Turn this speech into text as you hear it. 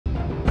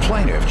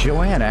Plaintiff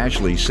Joanne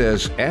Ashley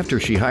says after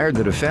she hired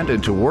the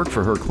defendant to work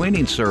for her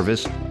cleaning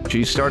service,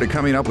 she started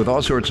coming up with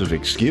all sorts of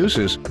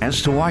excuses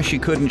as to why she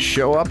couldn't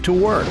show up to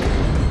work.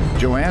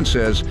 Joanne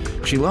says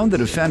she loaned the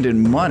defendant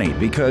money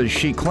because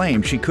she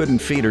claimed she couldn't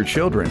feed her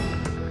children,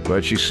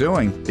 but she's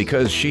suing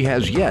because she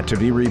has yet to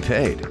be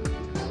repaid.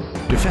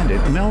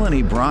 Defendant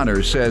Melanie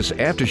Bronner says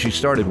after she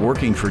started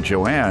working for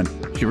Joanne,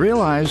 she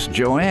realized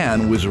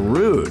Joanne was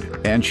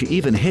rude and she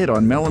even hit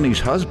on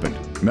Melanie's husband.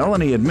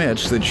 Melanie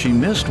admits that she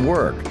missed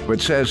work,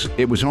 but says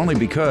it was only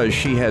because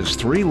she has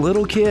 3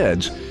 little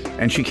kids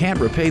and she can't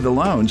repay the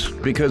loans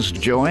because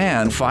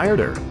Joanne fired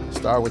her.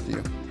 Start with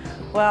you.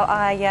 Well,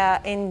 I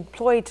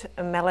employed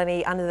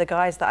Melanie under the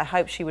guise that I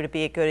hoped she would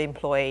be a good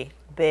employee.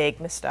 Big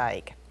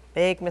mistake.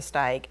 Big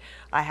mistake.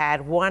 I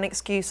had one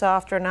excuse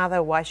after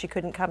another why she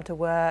couldn't come to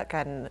work,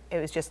 and it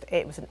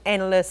was an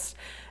endless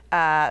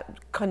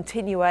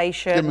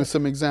continuation. Give me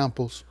some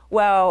examples.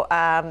 Well,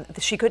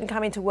 she couldn't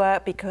come into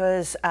work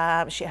because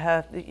she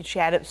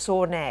had a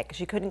sore neck.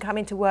 She couldn't come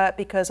into work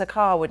because her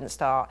car wouldn't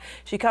start.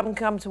 She couldn't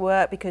come to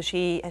work because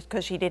she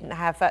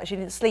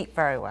didn't sleep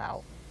very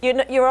well.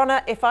 Your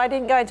Honour, if I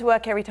didn't go into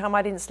work every time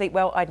I didn't sleep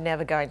well, I'd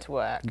never go into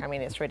work. I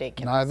mean, it's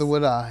ridiculous. Neither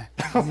would I.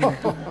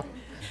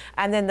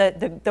 And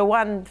then the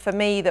one for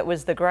me that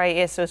was the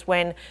greatest was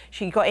when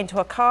she got into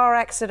a car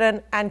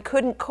accident and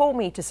couldn't call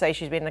me to say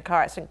she's been in a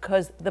car accident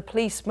because the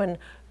policeman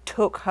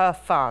took her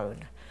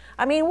phone.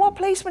 I mean, what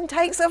policeman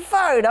takes a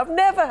phone? I've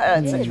never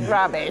heard such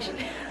rubbish.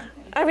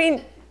 I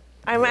mean,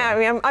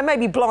 I may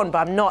be blonde,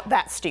 but I'm not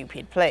that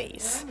stupid,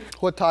 please.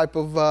 What type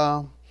of...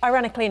 I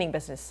run a cleaning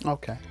business.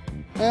 Okay.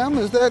 Ma'am,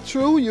 is that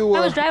true? You were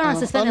I was driving on a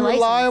suspended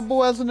unreliable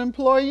license. as an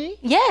employee?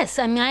 Yes,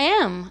 I mean, I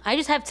am. I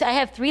just have I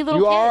have 3 little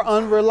kids. You are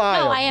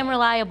unreliable? No, I am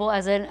reliable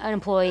as an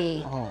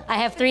employee. Oh. I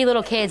have 3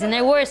 little kids, and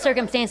there were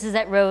circumstances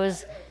that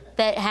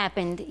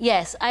happened.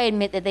 Yes, I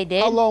admit that they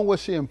did. How long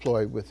was she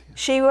employed with you?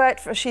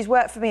 She's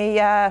worked for me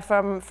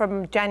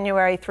from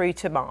January through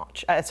to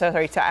March. To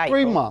April.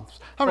 3 months.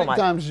 How many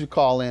times did you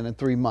call in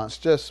 3 months,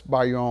 just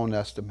by your own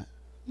estimate?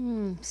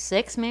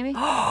 6 maybe.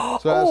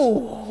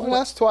 So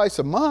that's twice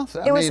a month.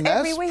 I mean,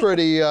 that's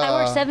pretty... I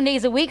worked 7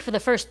 days a week for the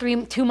first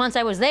 2 months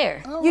I was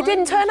there. You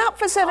didn't turn up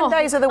for 7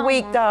 days of the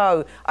week,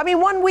 though. I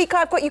mean, one week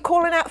I've got you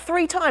calling out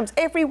 3 times.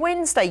 Every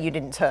Wednesday you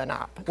didn't turn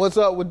up. What's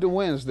up with the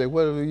Wednesday?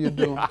 What are you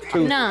doing?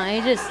 No,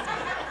 you just...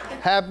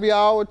 Happy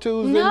hour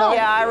Tuesday no. night?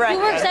 Yeah, I reckon.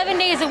 You work 7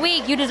 days a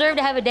week, you deserve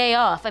to have a day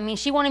off. I mean,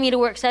 she wanted me to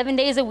work 7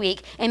 days a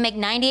week and make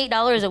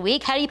 $98 a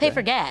week. How do you pay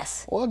for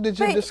gas? Well, did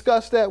you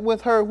discuss that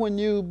with her when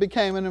you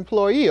became an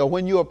employee or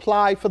when you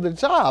applied for the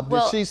job?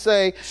 Did she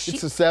say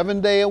it's a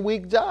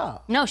 7-day-a-week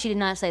job? No, she did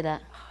not say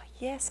that. Oh,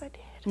 yes, I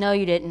did. No,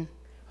 you didn't.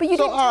 But you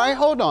didn't. All right,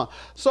 hold on.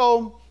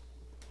 So,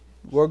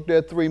 worked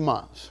there 3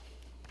 months.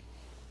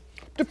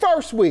 The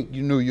first week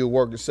you knew you were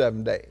working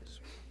 7 days,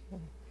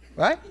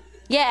 right?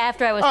 Yeah,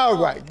 after I was All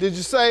told. right. Did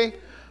you say,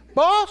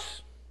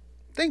 boss,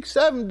 I think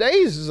 7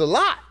 days is a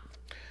lot.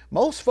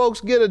 Most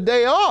folks get a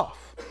day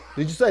off.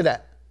 Did you say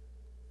that?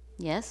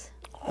 Yes.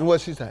 And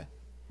what'd she say?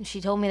 She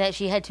told me that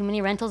she had too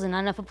many rentals and not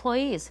enough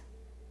employees.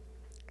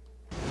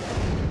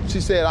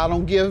 She said, I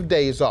don't give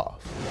days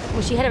off.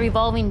 Well, she had a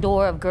revolving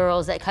door of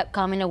girls that kept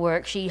coming to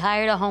work. She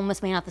hired a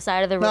homeless man off the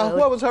side of the road. Now,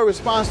 what was her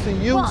response to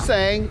you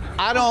saying,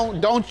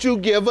 don't you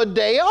give a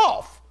day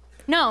off?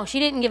 No, she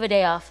didn't give a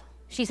day off.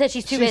 She said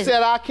she's too busy. She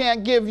said, I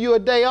can't give you a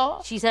day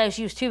off? She said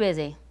she was too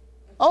busy.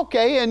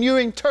 Okay, and you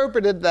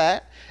interpreted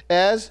that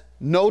as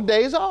no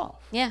days off.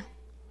 Yeah.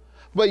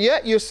 But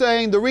yet you're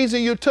saying the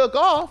reason you took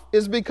off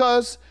is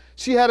because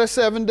she had a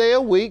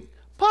 7-day-a-week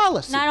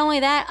policy. Not only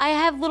that, I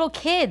have little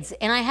kids,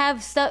 and I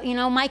have stuff, you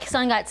know, my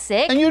son got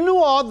sick. And you knew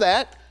all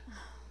that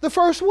the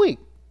first week?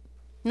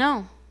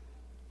 No.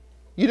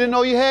 You didn't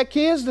know you had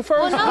kids the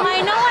first week? Well, no,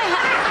 I know I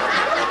have.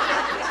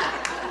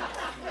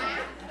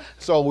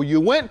 So you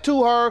went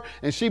to her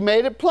and she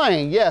made it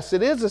plain, yes,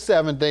 it is a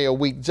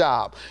 7-day-a-week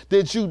job.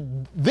 Did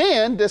you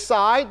then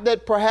decide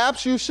that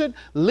perhaps you should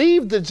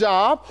leave the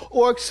job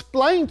or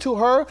explain to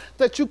her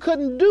that you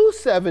couldn't do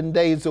 7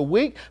 days a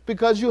week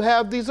because you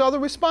have these other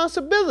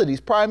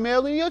responsibilities,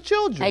 primarily your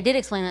children? I did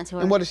explain that to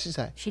her. And what did she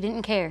say? She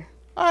didn't care.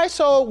 All right,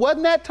 so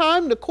wasn't that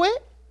time to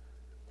quit?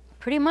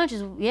 Pretty much,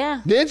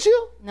 yeah. Did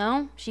you?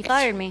 No, she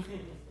fired me.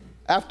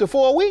 After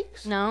 4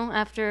 weeks? No,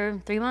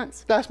 after 3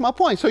 months. That's my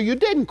point. So you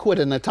didn't quit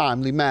in a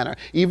timely manner,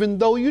 even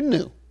though you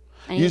knew.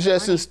 You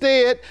just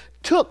instead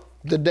took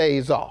the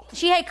days off.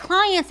 She had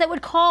clients that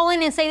would call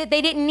in and say that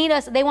they didn't need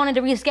us. They wanted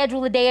to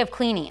reschedule the day of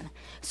cleaning.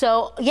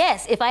 So,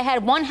 yes, if I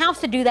had one house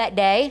to do that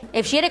day,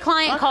 if she had a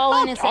client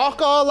call in and say...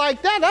 Talk all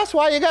like that. That's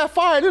why you got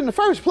fired in the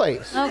first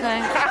place. Okay.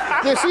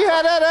 Did she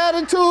have that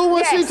attitude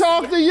when she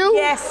talked to you?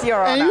 Yes, Your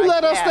Honor. And you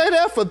let her stay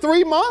there for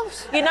 3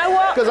 months? You know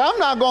what? Because I'm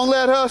not going to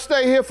let her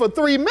stay here for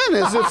 3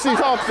 minutes if she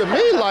talks to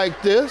me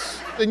like this.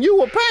 Then you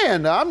were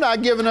paying her. I'm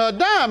not giving her a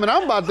dime, and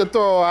I'm about to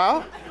throw her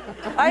out.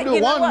 You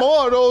do one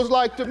more of those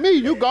like to me,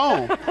 you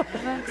gone.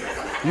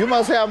 You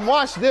must haven't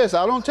watched this.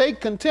 I don't take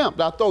contempt.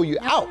 I'll throw you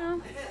out.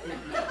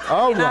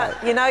 All right.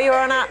 You know, Your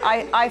Honour,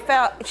 I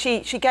felt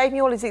she gave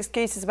me all these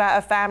excuses about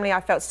her family.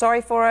 I felt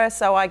sorry for her,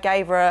 so I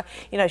gave her,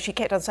 you know, she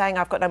kept on saying,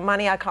 I've got no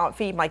money, I can't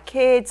feed my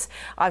kids,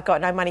 I've got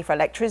no money for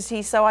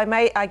electricity, so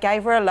I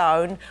gave her a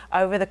loan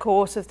over the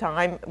course of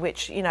time,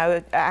 which, you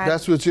know...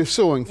 That's what you're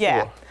suing for.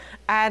 Yeah.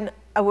 And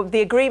with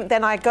the agreement,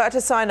 then I got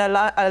to sign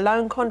a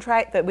loan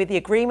contract that with the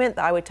agreement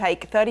that I would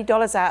take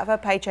 $30 out of her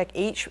paycheck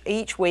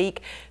each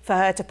week for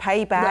her to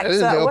pay back. That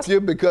didn't help you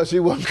because she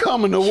wasn't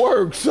coming to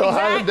work. So exactly.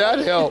 How did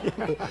that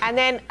help?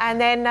 and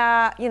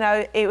then you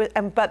know, it was.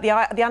 But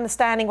the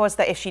understanding was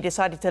that if she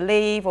decided to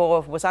leave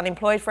or was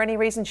unemployed for any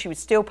reason, she would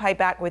still pay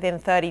back within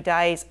 30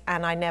 days.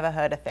 And I never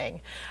heard a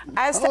thing.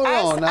 Now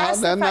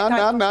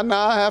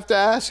I have to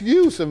ask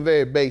you some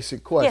very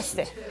basic questions.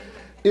 Yes, sir.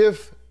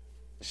 If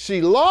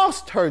she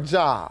lost her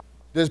job,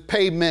 the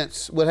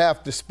payments would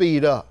have to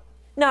speed up.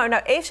 No.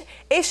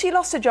 If she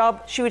lost her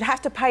job, she would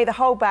have to pay the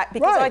whole back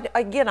because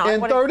right. you know.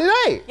 In 30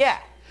 days. Yeah.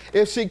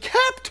 If she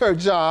kept her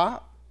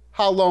job,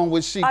 how long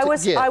would she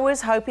get? I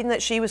was hoping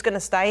that she was going to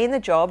stay in the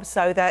job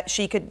so that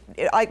she could.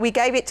 We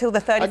gave it till the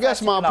 31st. I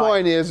guess my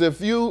point is, if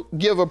you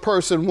give a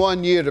person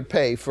 1 year to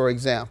pay, for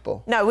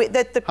example. No,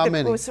 how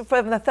many? It was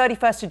from the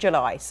 31st of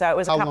July, so it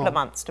was a couple of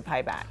months to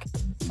pay back.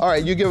 All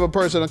right, you give a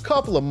person a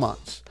couple of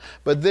months,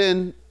 but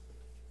then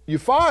you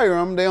fire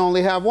them, they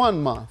only have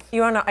 1 month.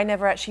 Your Honour, I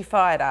never actually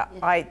fired her.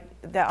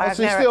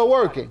 She's still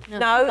working?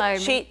 No,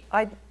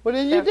 Well,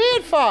 then you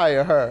did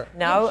fire her.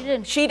 No,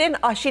 she didn't.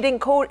 She didn't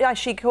call.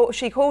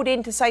 She called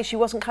in to say she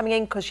wasn't coming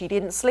in because she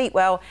didn't sleep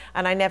well,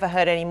 and I never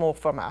heard any more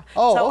from her.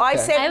 Oh, so okay. I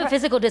said, I have a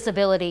physical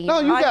disability.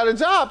 No, you got a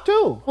job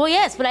too. Well,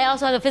 yes, but I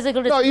also have a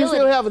physical disability. No, you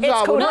still have a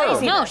job with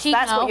her.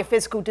 That's what your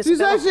physical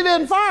disability. She said she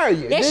didn't fire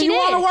you. Yes, did she you did.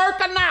 want to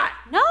work or not?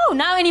 No,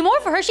 not anymore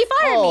for her. She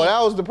fired me. Oh,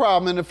 that was the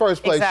problem in the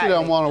first place. Exactly. She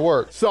doesn't want to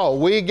work. So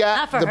we got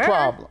Not for the her.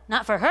 problem.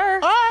 Not for her.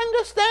 I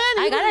understand.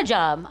 I got a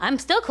job. I'm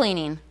still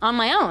cleaning on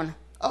my own.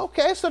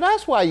 Okay, so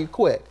that's why you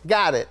quit.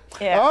 Got it.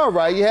 Yeah. All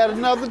right, you had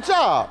another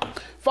job.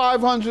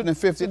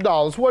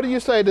 $550. What do you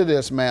say to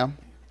this, ma'am?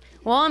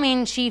 Well, I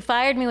mean, she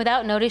fired me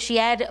without notice. She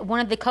had one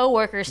of the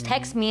coworkers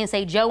text me and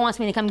say, Joe wants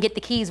me to come get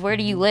the keys. Where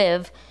do you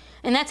live?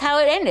 And that's how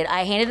it ended.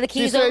 I handed the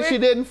keys over. She said she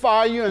didn't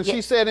fire you, and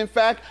she said, in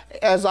fact,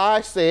 as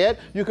I said,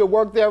 you could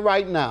work there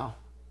right now.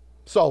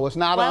 So it's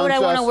not Why would I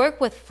unjust. want to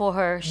work for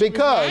her? She's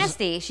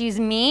nasty. She's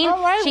mean.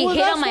 All right, she well,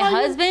 hit that's on my why you-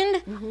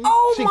 husband.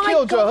 Oh She my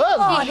killed your God.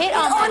 husband. She hit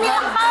on my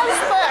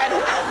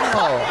husband.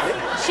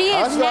 Oh, She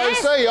I is was going to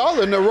nasty. say, y'all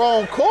in the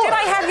wrong court. Did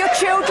I have your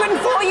children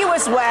for you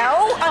as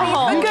well? I mean,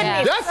 Oh, for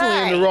yeah. goodness Definitely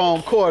in sake. the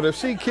wrong court if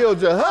she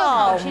killed your husband.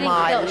 Oh She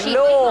my didn't kill. She hit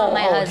on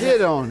my Lord. husband.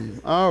 Hit on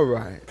him. All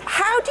right.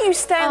 How do you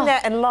stand there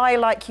and lie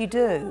like you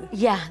do?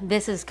 Yeah,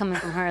 this is coming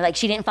from her. Like,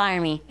 she didn't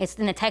fire me. It's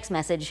in a text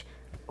message.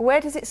 Where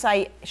does it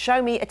say,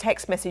 show me a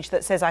text message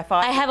that says I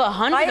fired? I have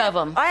 100 of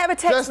them. I have a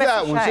text Just message.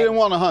 that one. She didn't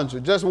want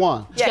 100. Just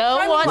one. Yeah, Joe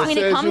show me wants one. me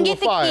to Says come you get were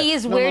the fired.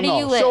 keys. No, Where no, do no.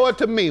 you live? Show it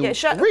to me. Yeah,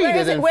 Read where it,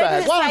 does it- in where fact.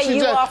 does it Why don't say you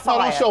you are just, no,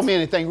 don't show fired? me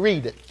anything.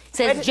 Read it.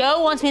 Says,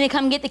 Joe wants me to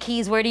come get the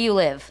keys. Where do you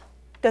live?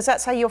 Does that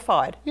say you're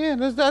fired? Yeah,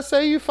 does that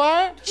say you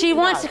fired? She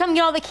wants to come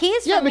get all the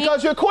keys Yeah, from me.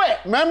 because you quit.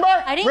 Remember?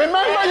 I didn't Remember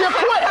quit. you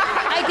quit.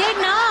 I did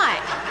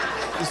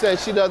not. She said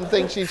she doesn't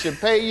think she should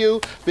pay you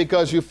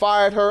because you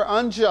fired her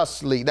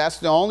unjustly. That's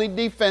the only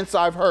defense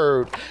I've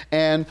heard.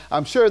 And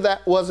I'm sure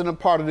that wasn't a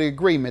part of the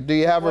agreement. Do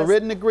you have a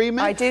written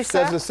agreement? I do,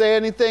 sir. Does it say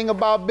anything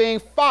about being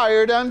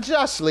fired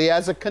unjustly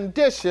as a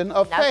condition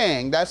of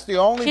paying? That's the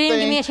only She didn't give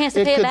thing me a chance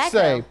to it pay it could back,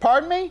 say. though.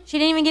 Pardon me? She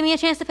didn't even give me a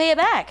chance to pay it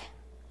back.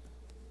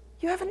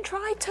 You haven't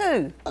tried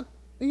to.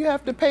 You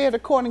have to pay it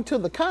according to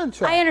the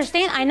contract. I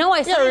understand. I know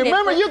I signed Yeah, it.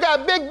 remember, but- you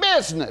got big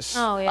business.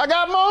 Oh, yeah. I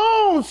got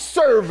my own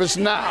service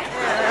now.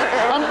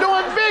 I'm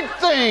doing big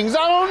things.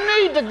 I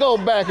don't need to go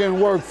back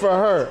and work for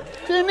her.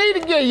 She need to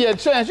give you a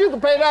chance. You can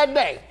pay that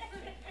day.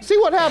 See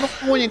what happens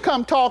when you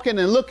come talking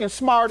and looking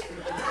smart?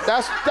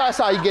 That's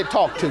how you get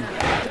talked to.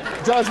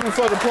 Judgment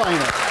for the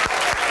plaintiff.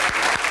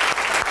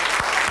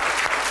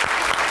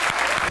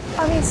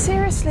 I mean,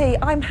 seriously,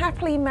 I'm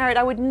happily married.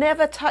 I would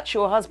never touch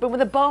your husband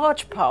with a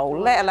barge pole,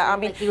 let alone, I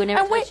mean... He would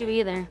never and where- touch you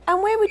either.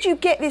 And where would you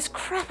get this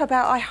crap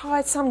about I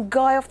hired some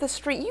guy off the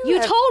street? You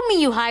have- told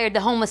me you hired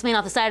the homeless man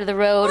off the side of the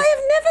road. I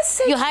have never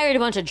said... You hired a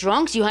bunch of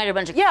drunks. You hired a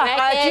bunch of Yeah, I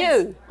crackheads.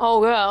 hired you.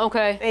 Oh, yeah,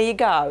 okay. There you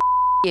go.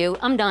 You.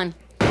 I'm done.